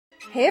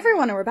Hey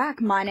everyone, and we're back.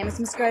 My name is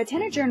Miss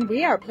Tanager, and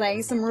we are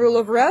playing some Rule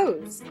of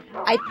Rose.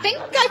 I think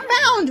I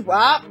found,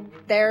 well,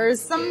 there's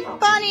some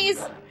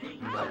bunnies.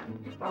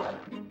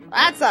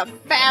 That's a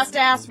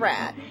fast-ass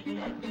rat.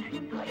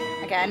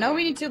 Okay, I know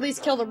we need to at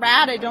least kill the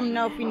rat. I don't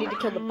know if we need to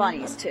kill the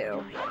bunnies,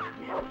 too.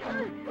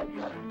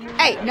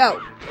 Hey, no.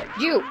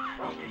 You.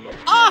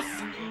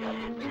 Off!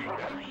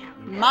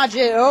 My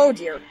jib, oh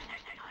dear.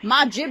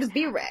 My jibs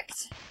be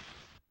wrecked.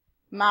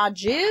 My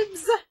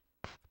jibs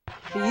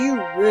be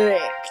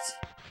wrecked.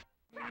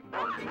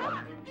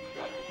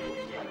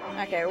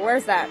 Okay,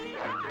 where's that?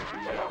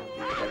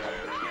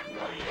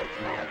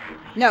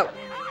 No.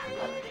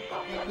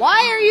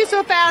 Why are you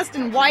so fast,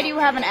 and why do you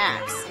have an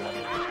axe?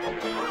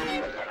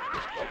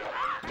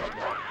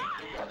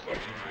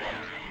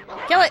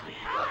 Kill it!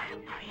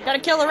 Gotta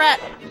kill the rat!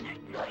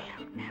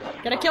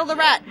 Gotta kill the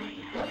rat!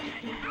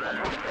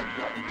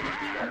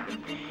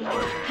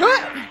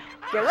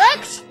 Get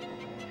wrecked!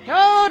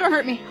 No, don't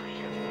hurt me.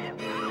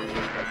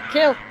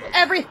 Kill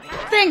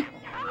everything!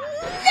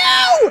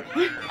 No!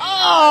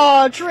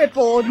 Oh,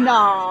 triple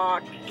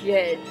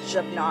knockage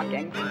of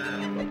knocking.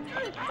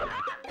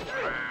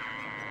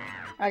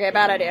 Okay,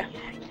 bad idea.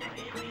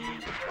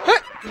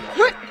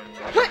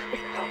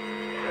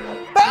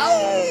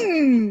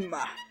 Boom!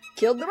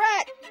 Killed the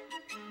rat.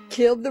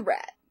 Killed the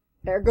rat.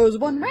 There goes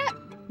one rat.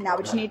 Now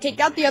we just need to take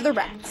out the other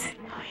rats.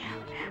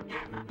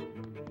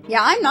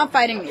 Yeah, I'm not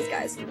fighting these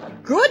guys.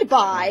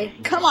 Goodbye!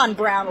 Come on,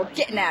 Brown, we're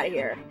getting out of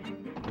here.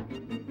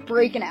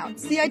 Breaking out.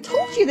 See, I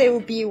told you they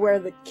would be where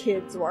the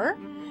kids were.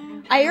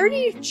 I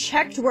already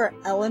checked where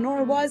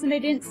Eleanor was and I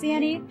didn't see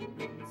any.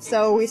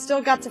 So we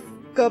still got to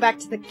go back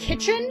to the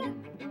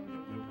kitchen.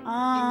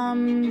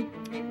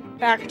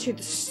 Back to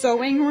the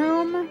sewing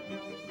room.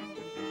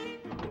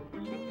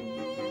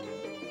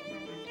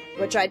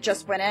 Which I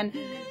just went in.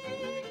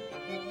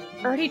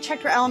 Already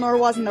checked where Eleanor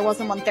was and there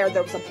wasn't one there.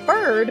 There was a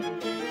bird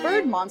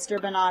monster,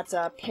 but not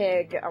a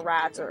pig, a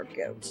rat, or a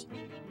goat.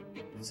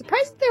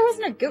 Surprised there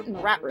wasn't a goat in the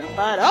rat room,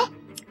 but oh!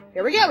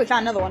 Here we go, we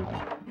found another one.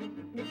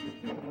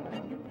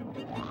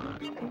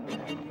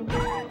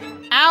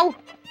 Ow!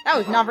 That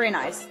was not very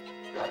nice.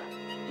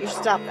 You should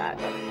stop that.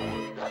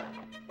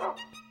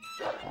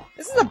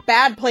 This is a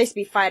bad place to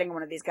be fighting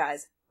one of these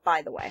guys,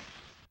 by the way.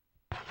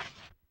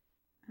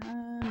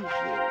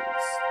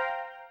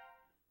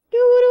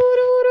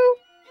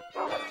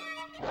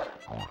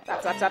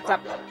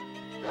 Stop.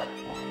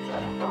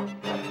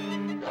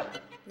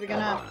 We're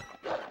gonna...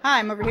 Hi,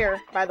 I'm over here,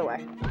 by the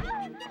way.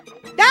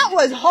 That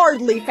was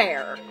hardly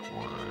fair!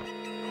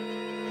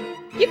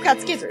 You've got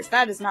skizzers.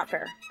 That is not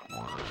fair.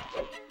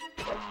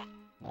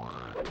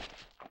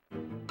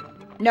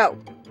 No.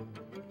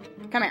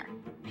 Come here.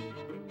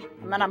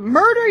 I'm gonna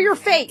murder your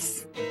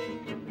face!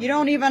 You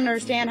don't even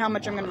understand how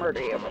much I'm gonna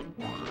murder you.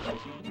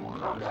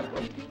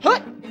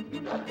 Hut!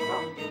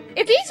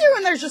 It's easier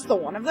when there's just the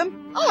one of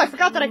them. Oh, I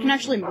forgot that I can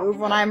actually move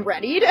when I'm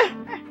ready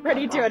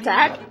to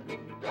attack.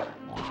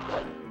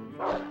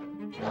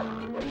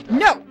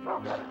 No!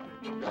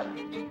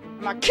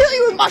 I'm gonna kill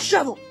you with my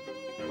shovel!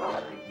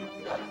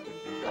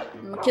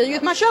 I'm gonna kill you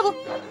with my shovel!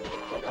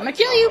 I'm gonna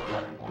kill you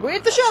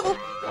with the shovel!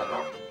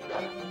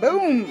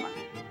 Boom!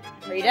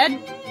 Are you dead?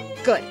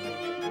 Good.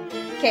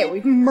 Okay,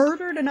 we've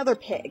murdered another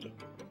pig.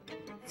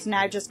 So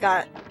now I've just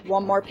got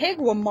one more pig,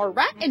 one more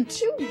rat, and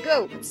 2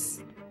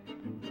 goats.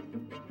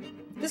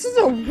 This is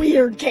a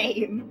weird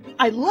game.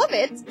 I love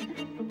it.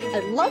 I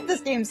love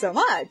this game so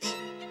much.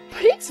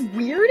 But it's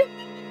weird.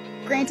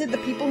 Granted, the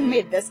people who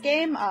made this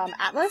game,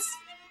 Atlas,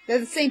 they're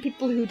the same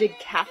people who did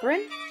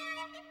Catherine.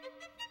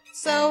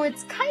 So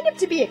it's kind of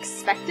to be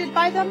expected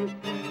by them.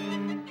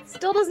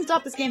 Still doesn't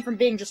stop this game from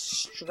being just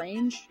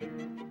strange.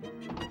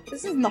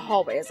 This isn't the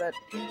hallway, is it?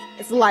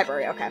 It's the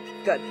library, okay,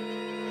 good.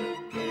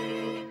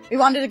 We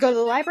wanted to go to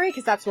the library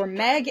because that's where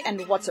Meg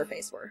and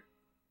What's-Her-Face were.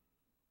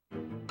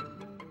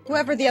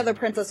 Whoever the other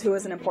princess who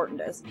isn't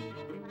important is.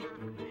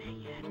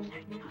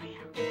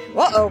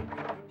 Uh-oh.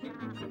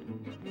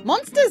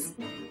 Monsters!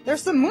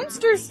 There's some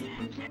monsters!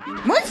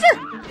 Monster!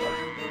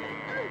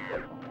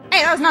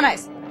 Hey, that was not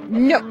nice.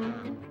 No.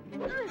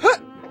 Huh.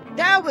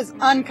 That was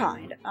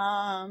unkind.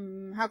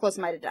 How close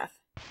am I to death?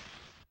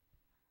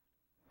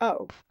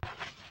 Oh.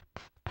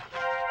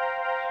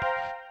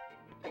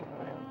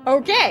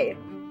 Okay.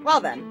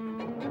 Well then.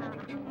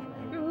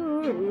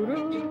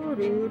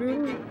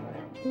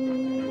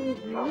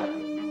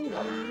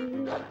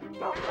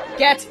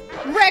 Get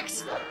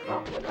wrecked!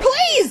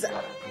 Please!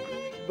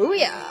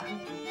 Booyah!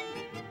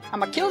 I'm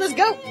gonna kill this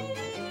goat!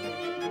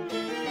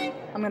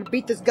 I'm gonna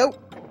beat this goat.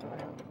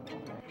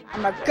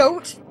 I'm gonna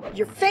goat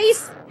your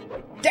face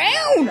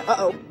down!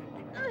 Uh-oh.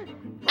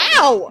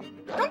 Ow!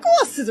 Don't go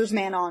all scissors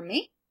man on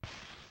me.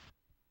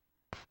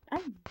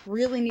 I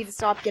really need to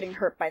stop getting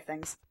hurt by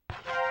things.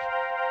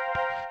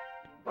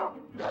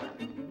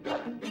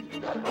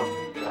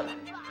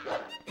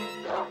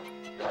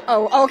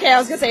 Oh, okay, I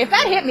was gonna say, if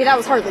that hit me, that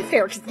was hardly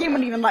fair, because the game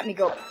wouldn't even let me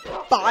go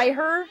by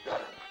her.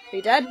 Are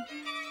you dead?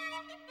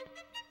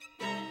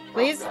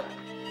 Please?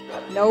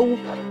 No.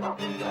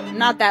 I'm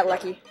not that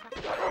lucky.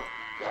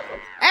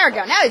 There we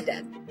go, now he's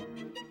dead.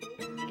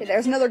 Okay,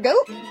 there's another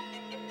goat.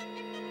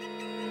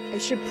 I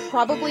should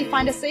probably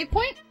find a save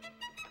point.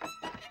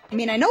 I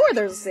mean, I know where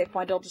there's a save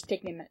point, it'll just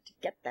take me a minute to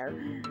get there.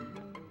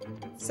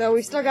 So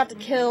we still got to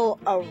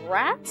kill a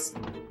rat,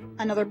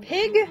 another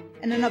pig,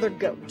 and another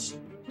goat.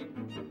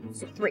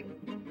 So 3.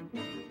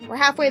 We're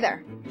halfway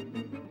there.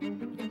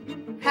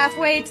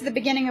 Halfway to the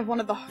beginning of one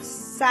of the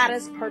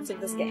saddest parts of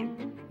this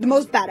game. The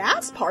most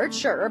badass part,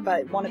 sure,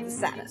 but one of the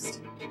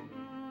saddest.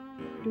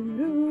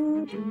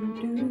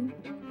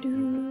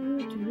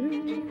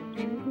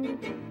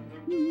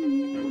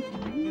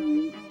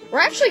 We're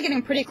actually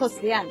getting pretty close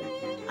to the end.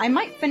 I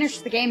might finish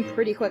the game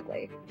pretty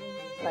quickly.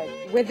 Like,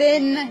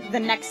 within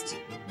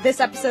this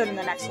episode and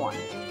the next one.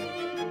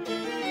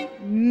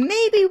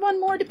 Maybe one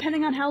more,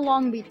 depending on how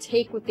long we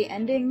take with the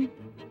ending.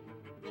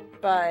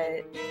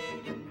 But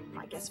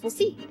I guess we'll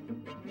see.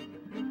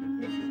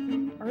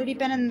 Already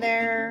been in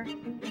there.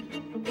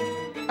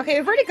 Okay,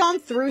 we've already gone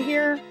through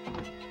here.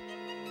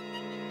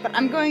 But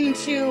I'm going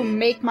to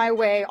make my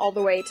way all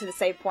the way to the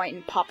save point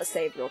and pop a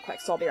save real quick,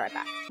 so I'll be right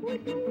back.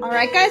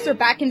 Alright guys, we're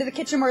back into the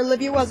kitchen where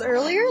Olivia was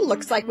earlier.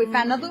 Looks like we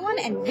found another one,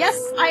 and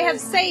yes, I have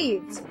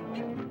saved!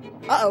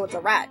 Uh-oh, it's a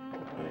rat.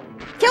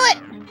 Kill it!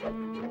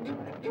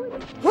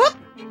 Whoop!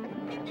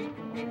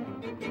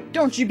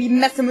 Don't you be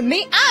messing with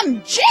me,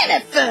 I'm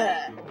Jennifer!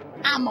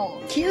 I'm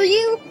gonna kill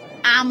you,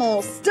 I'm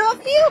gonna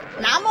stuff you,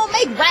 and I'm gonna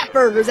make rat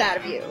burgers out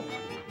of you.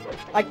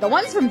 Like the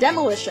ones from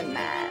Demolition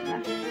Man.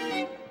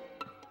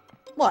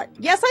 What?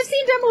 Yes, I've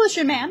seen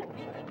Demolition Man.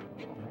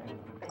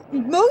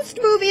 Most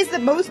movies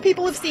that most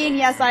people have seen,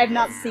 yes, I have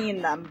not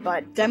seen them,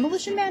 but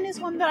Demolition Man is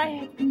one that I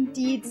have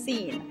indeed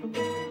seen.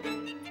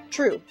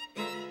 True.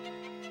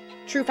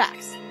 True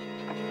facts.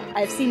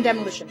 I have seen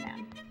Demolition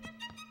Man.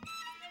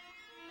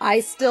 I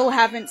still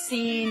haven't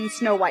seen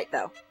Snow White,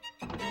 though.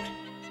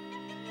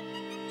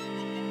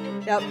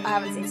 Yep, I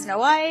haven't seen Snow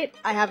White.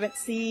 I haven't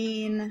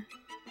seen...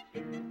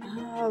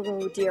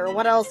 Oh dear,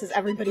 what else has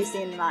everybody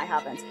seen and I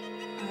haven't?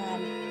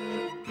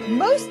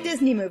 Most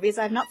Disney movies.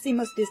 I have not seen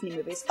most Disney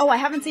movies. Oh, I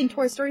haven't seen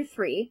Toy Story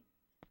 3.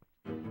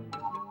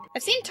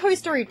 I've seen Toy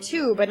Story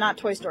 2, but not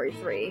Toy Story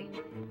 3.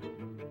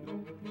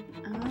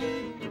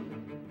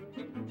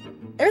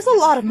 There's a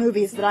lot of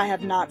movies that I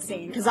have not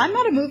seen, because I'm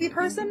not a movie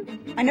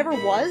person. I never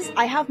was.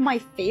 I have my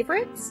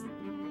favorites,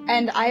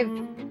 and I've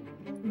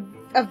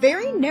a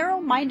very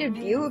narrow-minded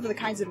view of the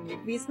kinds of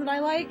movies that I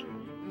like.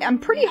 I'm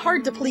pretty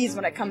hard to please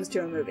when it comes to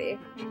a movie.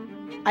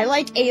 I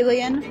like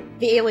Alien,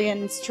 the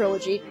Aliens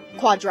trilogy,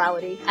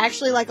 Quadrality. I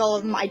actually like all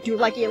of them. I do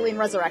like Alien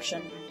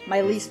Resurrection.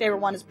 My least favorite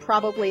one is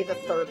probably the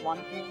third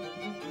one.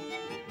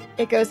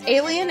 It goes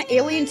Alien,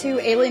 Alien 2,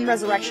 Alien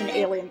Resurrection,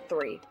 Alien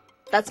 3.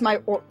 That's my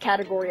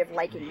category of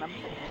liking them.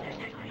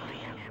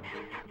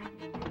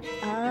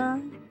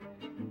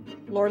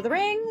 Lord of the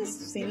Rings,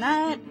 seen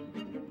that.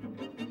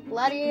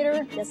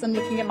 Gladiator, yes, I'm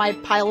looking at my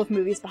pile of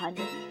movies behind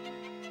me.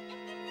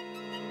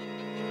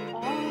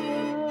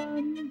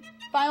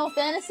 Final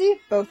Fantasy?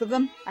 Both of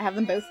them. I have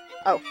them both.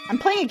 Oh, I'm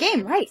playing a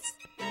game, right.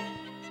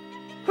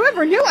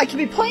 Whoever knew I could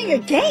be playing a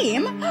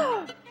game?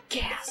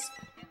 Gasp.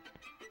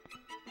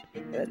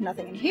 There's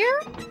nothing in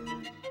here.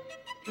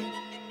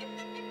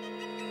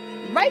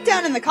 Write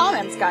down in the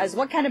comments, guys,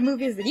 what kind of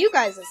movies that you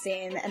guys have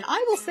seen, and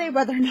I will say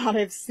whether or not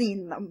I've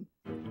seen them.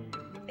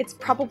 It's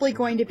probably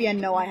going to be a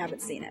no, I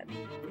haven't seen it.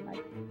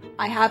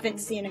 I haven't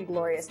seen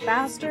Inglourious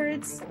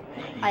Bastards.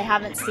 I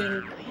haven't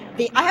seen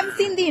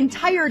the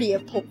entirety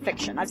of Pulp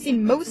Fiction. I've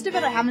seen most of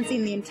it, I haven't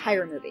seen the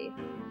entire movie.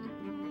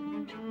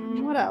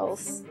 What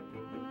else?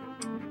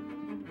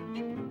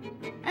 And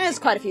there's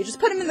quite a few. Just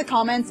put them in the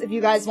comments if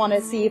you guys want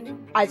to see if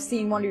I've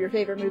seen one of your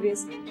favorite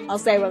movies. I'll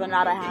say whether or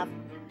not I have.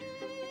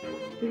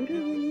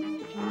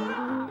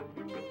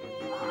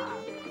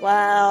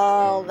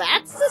 Well,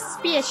 that's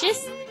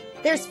suspicious.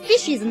 There's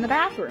fishies in the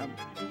bathroom.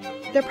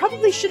 There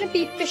probably shouldn't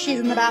be fishies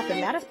in the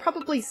bathroom. That is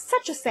probably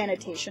such a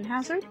sanitation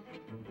hazard.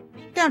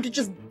 Gonna have to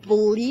just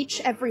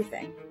bleach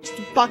everything. Just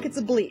buckets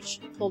of bleach.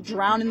 They'll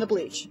drown in the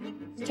bleach.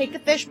 Take the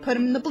fish, put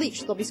them in the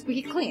bleach. They'll be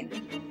squeaky clean.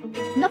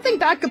 Nothing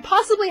bad could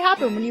possibly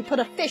happen when you put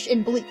a fish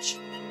in bleach.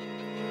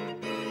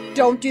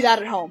 Don't do that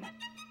at home.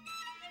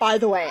 By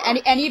the way,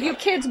 any of you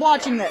kids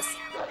watching this,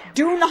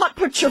 do not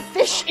put your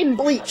fish in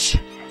bleach.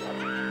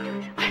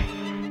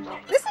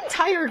 This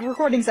entire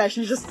recording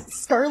session is just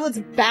Scarlett's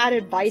bad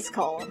advice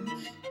column.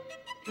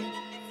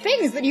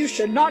 Things that you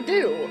should not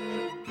do.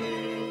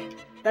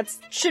 That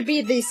should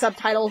be the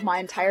subtitle of my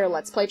entire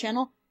Let's Play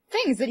channel.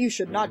 Things that you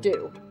should not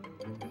do.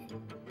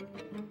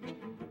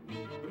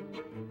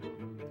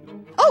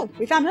 Oh,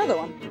 we found another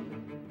one.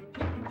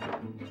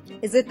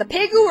 Is it the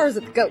pig or is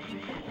it the goat?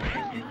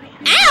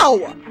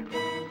 Ow!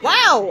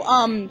 Wow,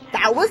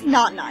 that was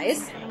not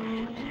nice.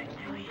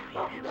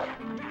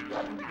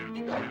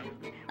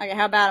 Okay,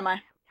 how bad am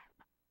I?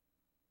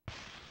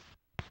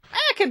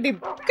 Could be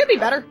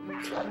better.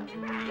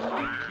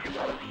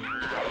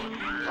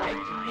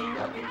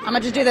 I'm gonna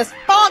just do this.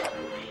 Bonk!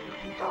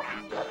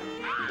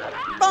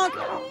 Bonk!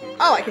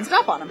 Oh, I can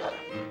stomp on him.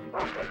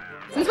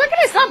 Since when can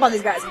I stomp on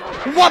these guys?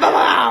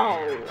 Wow!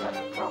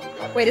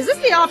 Wait, is this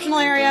the optional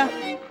area?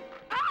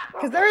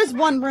 Because there is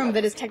one room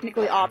that is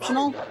technically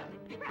optional.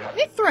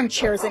 They're throwing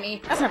chairs at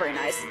me. That's not very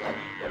nice.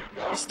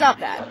 Stop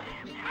that.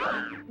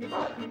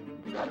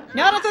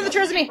 No, don't throw the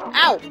chairs at me!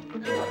 Ow!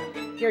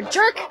 You're a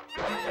jerk!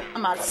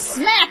 I'm gonna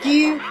smack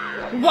you!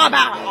 Wabba!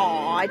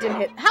 Aw, I didn't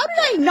hit- How did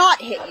I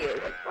not hit you?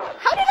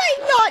 How did I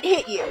not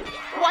hit you?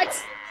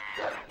 What?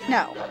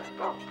 No.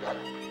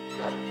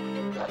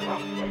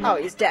 Oh,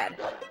 he's dead.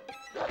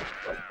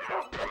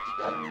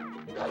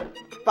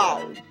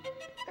 Bow.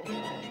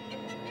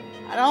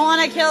 I don't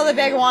want to kill the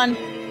big one.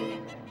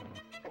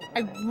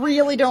 I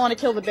really don't want to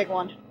kill the big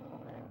one.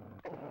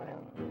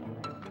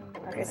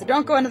 Okay, so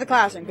don't go into the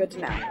classroom. Good to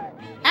know.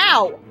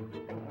 Ow!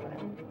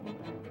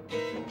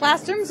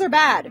 Classrooms are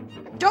bad.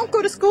 Don't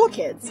go to school,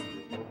 kids.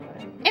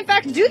 In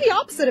fact, do the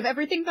opposite of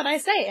everything that I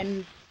say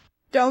and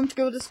don't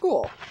go to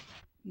school.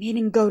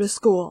 Meaning go to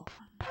school.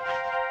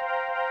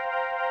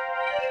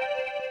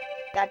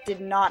 That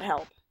did not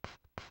help.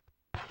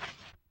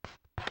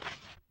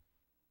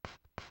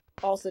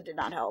 Also did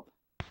not help.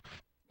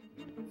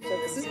 So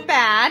this is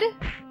bad.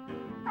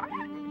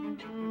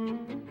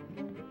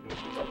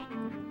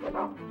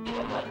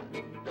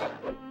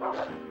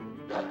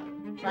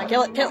 Come on,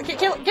 kill it, kill it,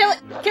 kill it, kill it,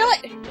 kill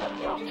it!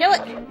 Kill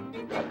it!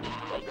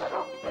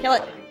 Kill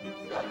it!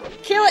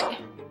 Kill it!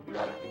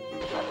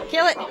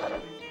 Kill it!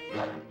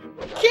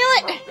 Kill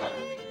it!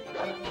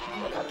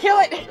 Kill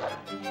it!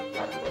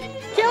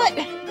 Kill it!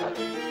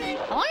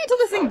 How long until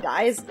this thing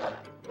dies?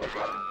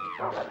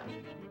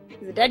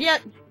 Is it dead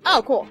yet?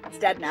 Oh, cool. It's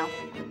dead now.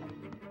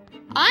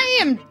 I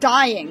am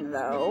dying,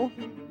 though.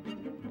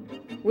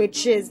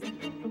 Which is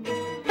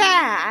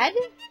bad,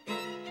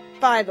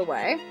 by the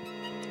way.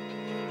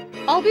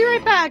 I'll be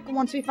right back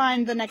once we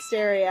find the next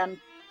area and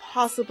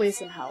possibly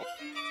some health.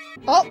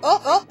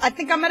 Oh, I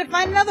think I might have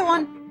found another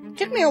one.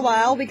 Took me a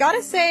while. We got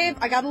a save.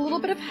 I got a little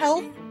bit of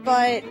health,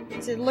 but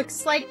it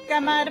looks like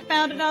I might have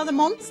found another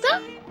monster.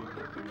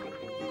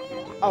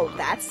 Oh,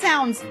 that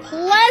sounds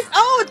pleasant.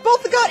 Oh, it's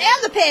both the goat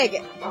and the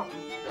pig.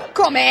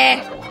 Come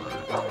here.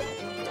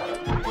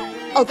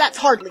 Oh, that's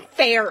hardly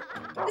fair.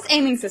 This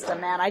aiming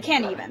system, man, I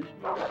can't even.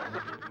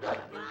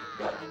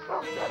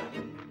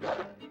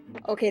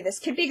 Okay, this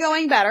could be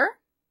going better.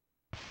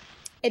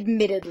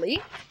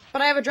 Admittedly.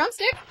 But I have a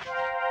drumstick.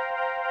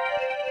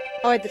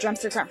 Oh wait, the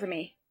drumsticks aren't for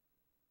me.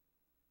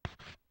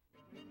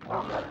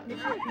 So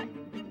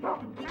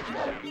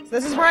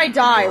this is where I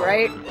die,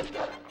 right?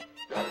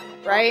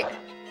 Right?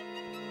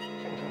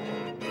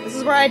 This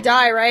is where I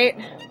die, right?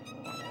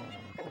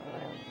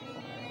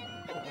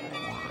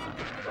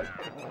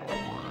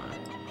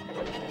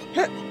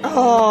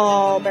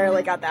 Oh,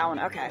 barely got that one.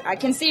 Okay, I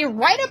can see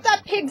right up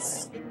that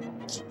pig's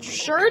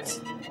shirt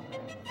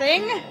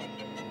thing.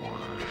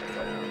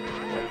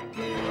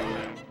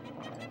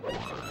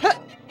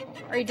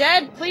 Are you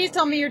dead? Please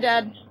tell me you're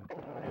dead.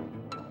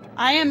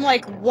 I am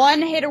like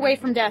one hit away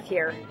from death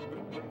here.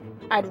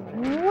 I'd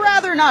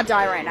rather not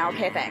die right now.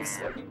 Okay,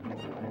 thanks.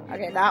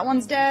 Okay, that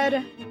one's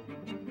dead.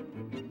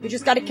 We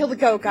just gotta kill the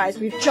goat, guys.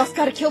 We've just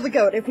gotta kill the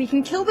goat. If we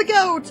can kill the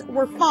goat,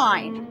 we're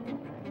fine.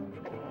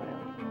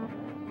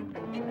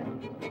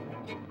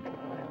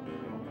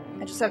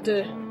 I just have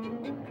to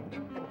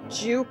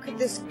juke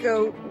this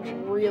goat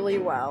really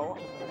well.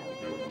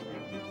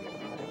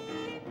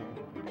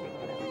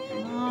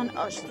 Come on.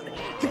 Oh,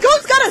 the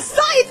goat's got a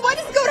scythe! Why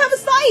does the goat have a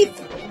scythe?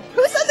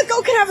 Who said the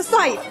goat could have a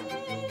scythe?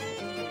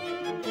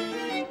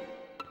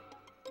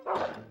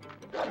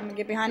 I'm gonna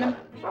get behind him.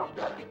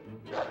 Okay.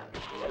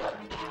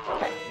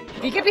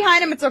 If you get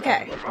behind him, it's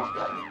okay.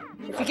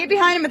 If you get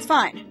behind him, it's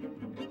fine.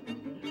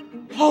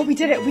 Oh, we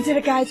did it! We did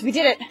it, guys! We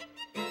did it!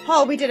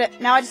 Oh, we did it!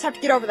 Now I just have to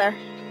get over there.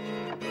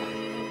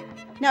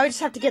 Now we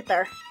just have to get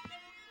there.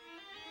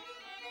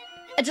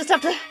 I just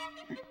have to...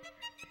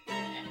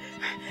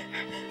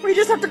 We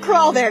just have to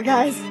crawl there,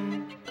 guys.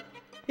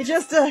 You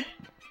just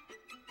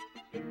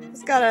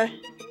gotta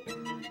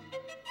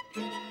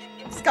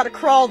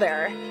crawl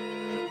there.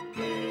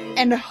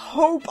 And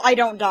hope I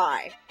don't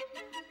die.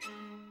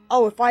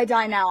 Oh, if I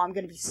die now, I'm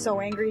gonna be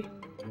so angry.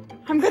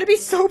 I'm gonna be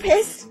so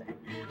pissed.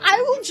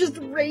 I will just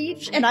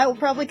rage, and I will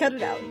probably cut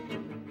it out.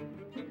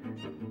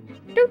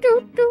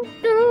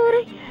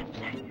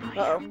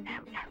 Uh-oh.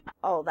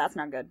 Oh, that's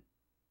not good.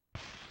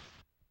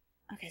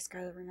 Okay,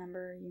 Scarlet,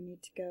 remember, you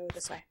need to go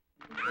this way.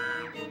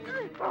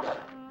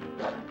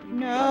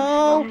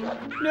 No!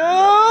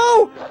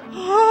 No!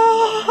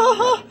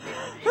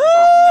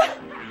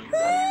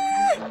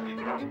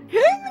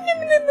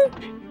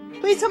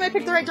 Please tell me I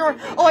picked the right door.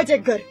 Oh, I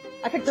did. Good.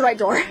 I picked the right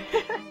door.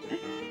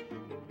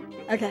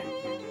 Okay.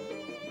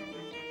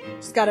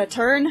 Just gotta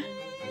turn.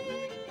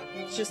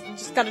 Just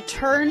gotta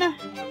turn.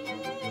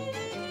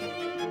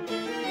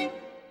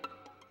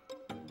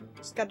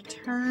 Just gotta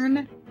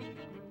turn.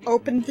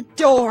 Open the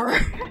door.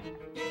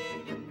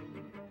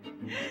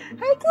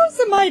 How close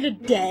am I to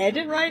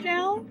dead right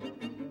now?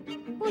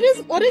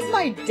 What is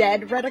my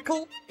dead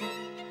reticle?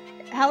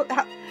 How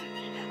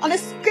on a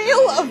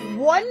scale of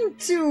 1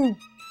 to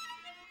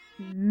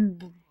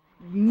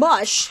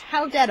mush,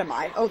 how dead am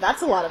I? Oh,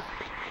 that's a lot of...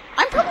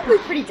 I'm probably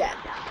pretty dead.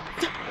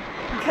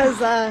 Because,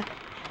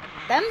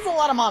 Them's a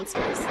lot of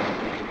monsters.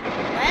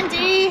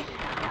 Wendy!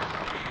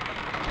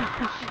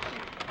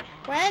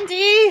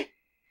 Wendy!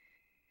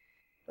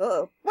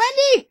 Uh-oh.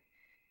 Wendy!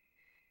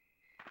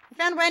 I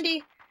found Wendy.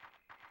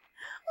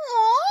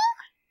 Aww!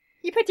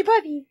 You pet your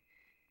puppy.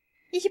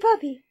 Eat your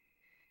puppy.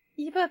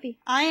 Eat your puppy.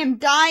 I am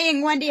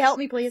dying, Wendy. Help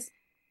me, please.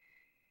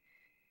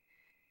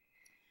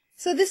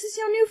 So this is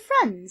your new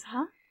friends,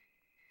 huh?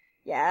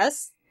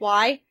 Yes.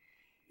 Why?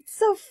 It's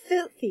so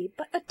filthy,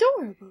 but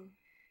adorable.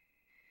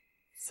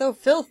 So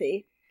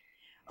filthy?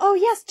 Oh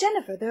yes,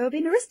 Jennifer, there will be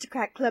an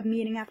aristocrat club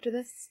meeting after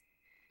this.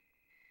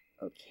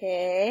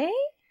 Okay.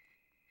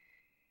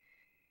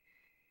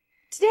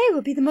 Today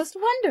will be the most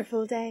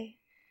wonderful day.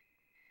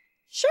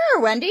 Sure,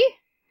 Wendy.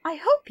 I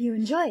hope you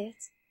enjoy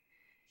it.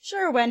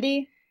 Sure,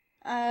 Wendy.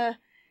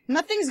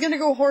 Nothing's gonna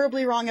go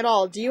horribly wrong at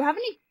all. Do you have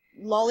any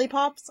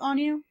lollipops on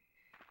you?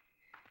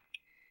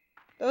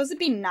 Those would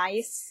be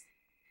nice.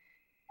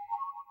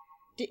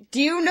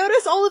 Do you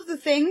notice all of the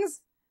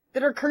things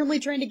that are currently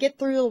trying to get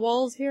through the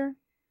walls here?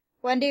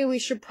 Wendy, we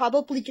should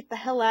probably get the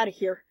hell out of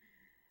here.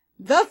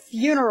 The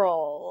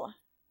funeral!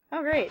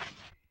 Oh, great.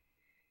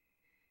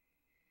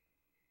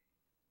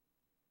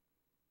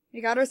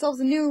 We got ourselves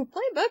a new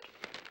playbook.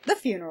 The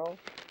funeral.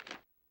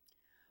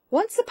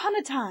 Once upon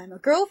a time, a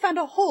girl found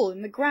a hole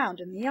in the ground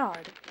in the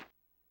yard.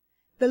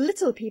 The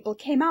little people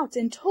came out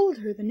and told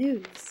her the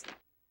news.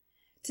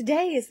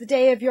 Today is the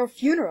day of your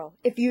funeral.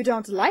 If you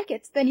don't like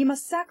it, then you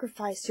must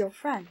sacrifice your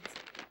friend.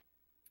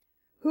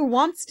 Who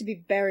wants to be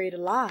buried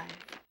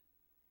alive?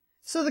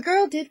 So the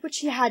girl did what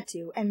she had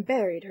to and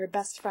buried her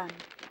best friend.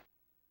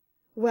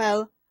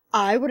 Well,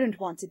 I wouldn't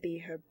want to be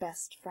her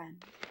best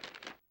friend.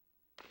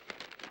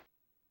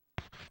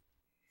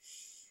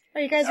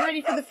 Are you guys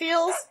ready for the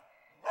feels?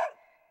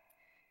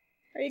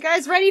 Are you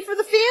guys ready for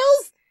the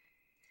feels?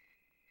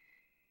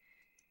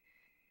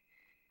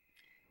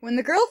 When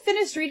the girl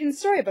finished reading the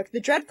storybook, the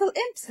dreadful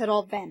imps had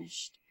all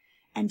vanished,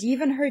 and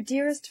even her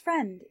dearest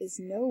friend is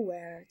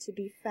nowhere to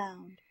be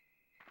found.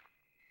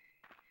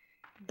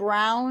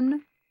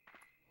 Brown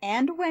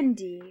and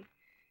Wendy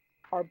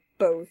are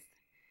both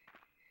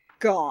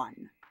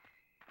gone.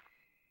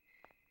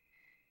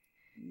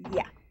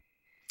 Yeah.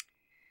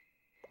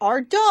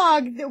 Our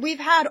dog that we've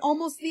had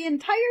almost the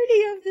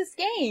entirety of this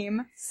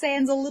game,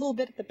 sans a little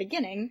bit at the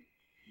beginning,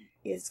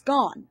 is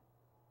gone.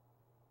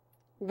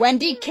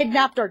 Wendy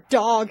kidnapped our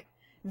dog.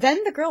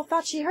 Then the girl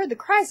thought she heard the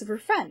cries of her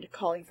friend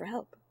calling for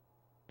help.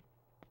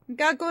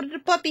 Gotta go to the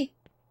puppy.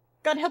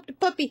 Gotta help the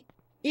puppy.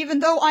 Even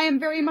though I am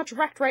very much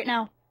wrecked right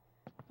now.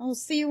 I'll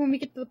see you when we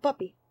get to the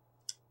puppy.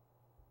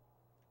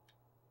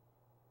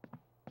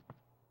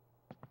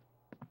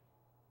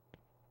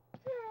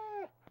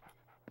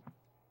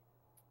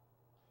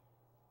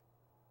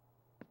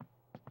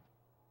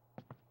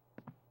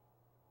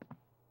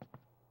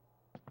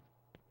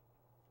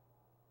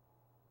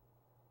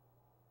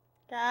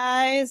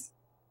 Guys.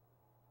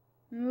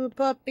 There's a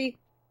puppy.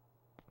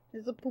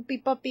 There's a poopy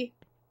puppy.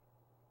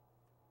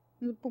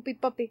 There's a poopy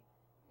puppy.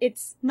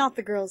 It's not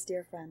the girl's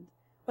dear friend.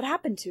 What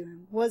happened to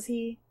him? Was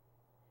he...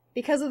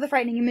 Because of the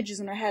frightening images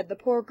in her head, the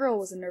poor girl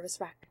was a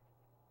nervous wreck.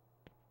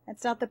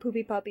 It's not the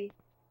poopy puppy.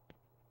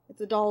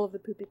 It's a doll of the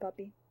poopy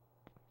puppy.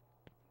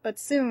 But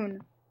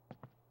soon,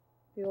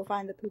 we will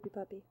find the poopy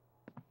puppy.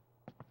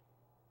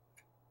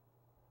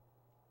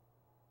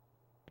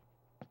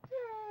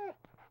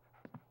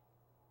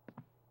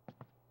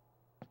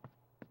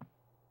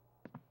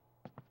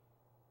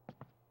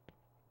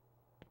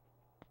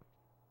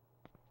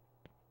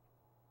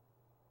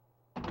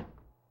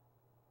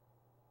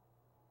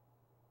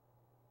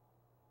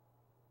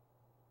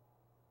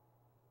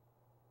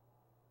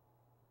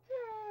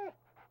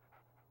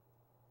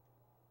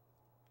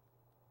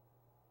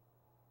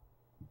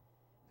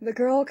 The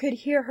girl could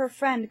hear her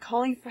friend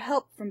calling for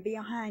help from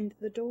behind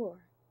the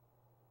door.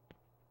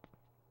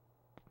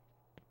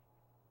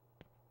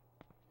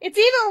 It's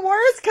even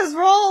worse because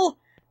we're all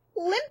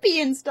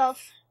limpy and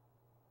stuff.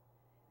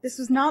 This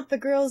was not the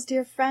girl's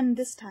dear friend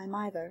this time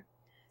either.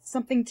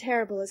 Something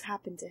terrible has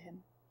happened to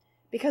him.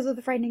 Because of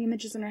the frightening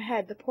images in her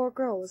head, the poor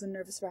girl was a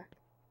nervous wreck.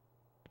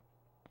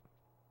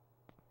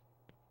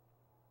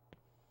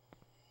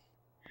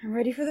 I'm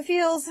ready for the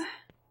feels.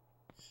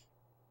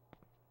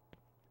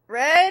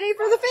 Ready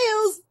for the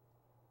feels!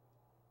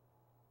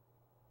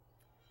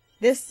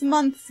 This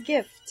month's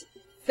gift,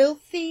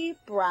 Filthy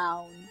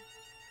Brown.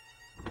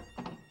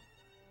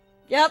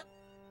 Yep.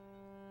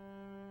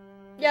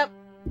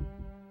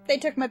 They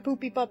took my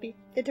poopy puppy.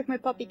 They took my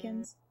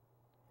puppykins.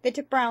 They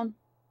took Brown.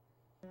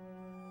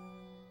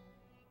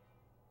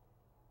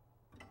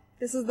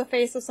 This is the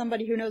face of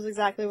somebody who knows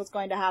exactly what's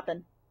going to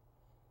happen.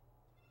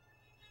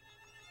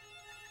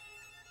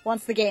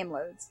 Once the game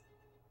loads.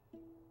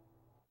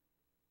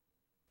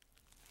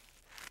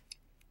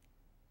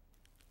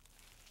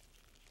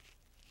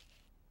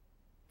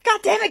 God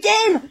damn it,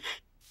 game!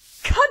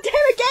 God damn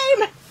it,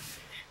 game!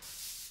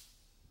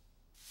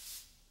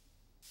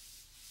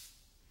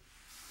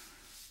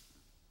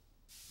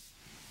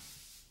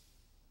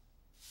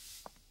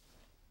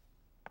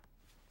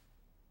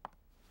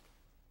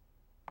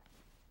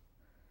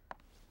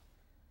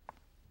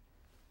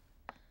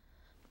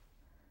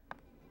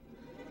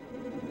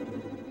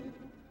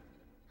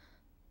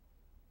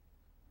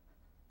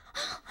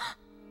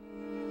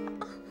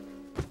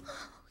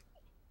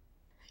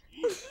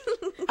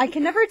 I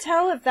can never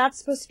tell if that's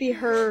supposed to be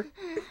her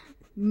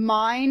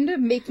mind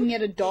making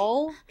it a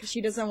doll, because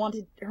she doesn't want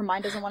to, her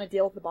mind doesn't want to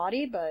deal with the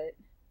body, but...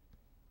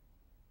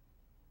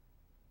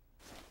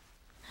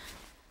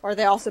 Or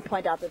they also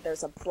point out that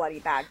there's a bloody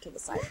bag to the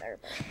side there,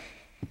 but...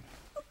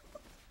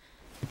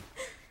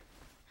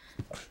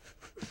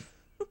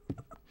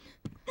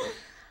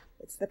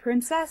 It's the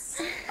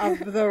Princess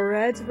of the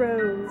Red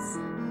Rose.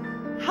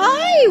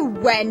 Hi,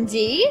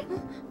 Wendy!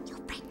 Your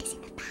friend is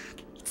in the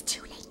bag. It's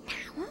too late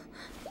now.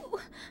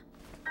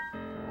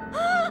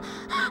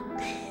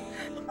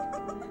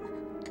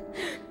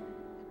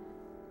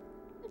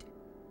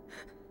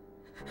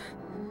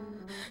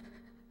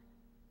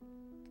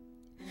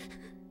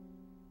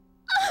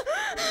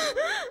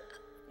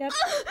 Yep.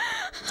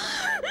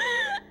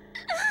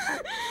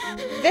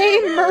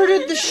 They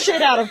murdered the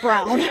shit out of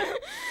Brown.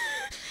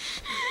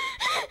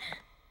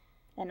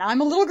 And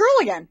I'm a little girl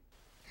again.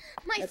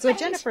 That's what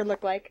Jennifer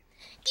looked like.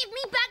 Give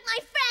me back my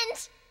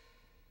friend!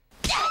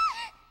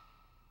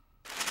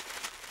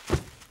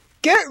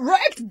 Get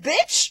wrecked,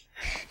 bitch!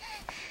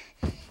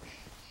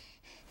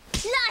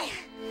 Liar!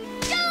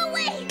 Go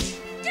away!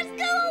 Just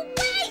go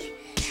away!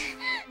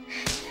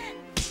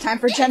 Time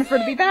for Jennifer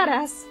to be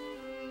badass.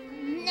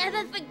 I'll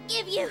never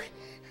forgive you.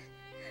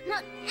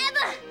 Not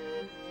ever!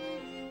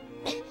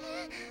 And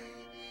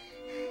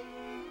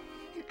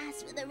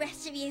as for the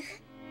rest of you,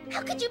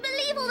 how could you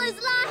believe all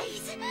those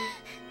lies?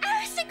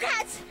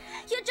 Aristocrats!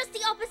 You're just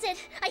the opposite.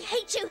 I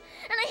hate you,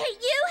 and I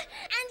hate you,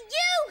 and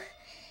you!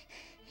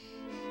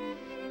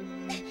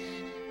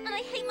 And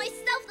I hate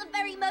myself the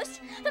very most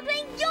for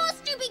playing your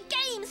stupid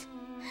games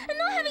and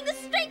not having the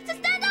strength to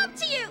stand up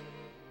to you!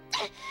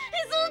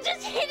 It's all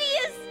just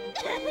hideous!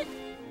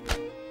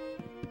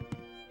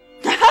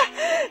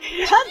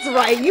 That's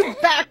right, you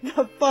back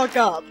the fuck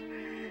up.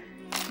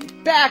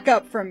 Back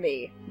up from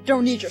me.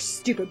 Don't need your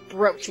stupid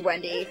brooch,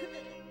 Wendy.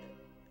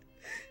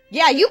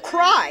 Yeah, you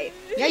cry.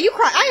 Yeah, you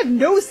cry. I have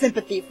no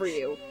sympathy for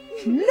you.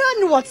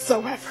 None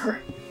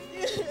whatsoever.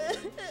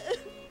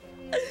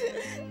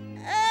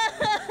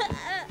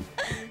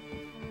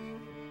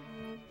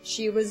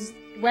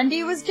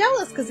 Wendy was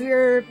jealous because we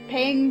were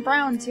paying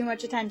Brown too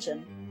much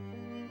attention.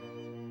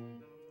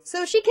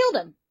 So she killed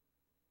him.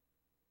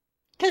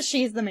 Because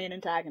she's the main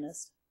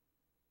antagonist.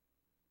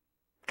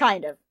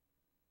 Kind of.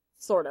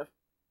 Sort of.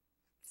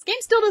 This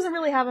game still doesn't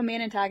really have a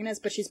main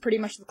antagonist, but she's pretty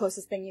much the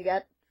closest thing you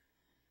get.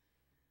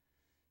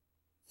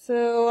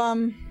 So,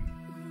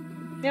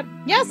 yep.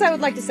 Yes, I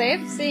would like to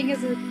save, seeing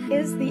as it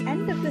is the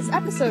end of this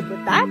episode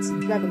with that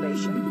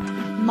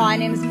revelation. My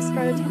name is Miss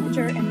Scarlet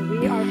Tanager, and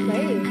we are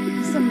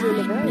playing some Rule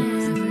of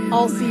Rose.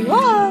 I'll see you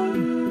all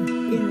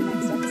in the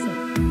next episode.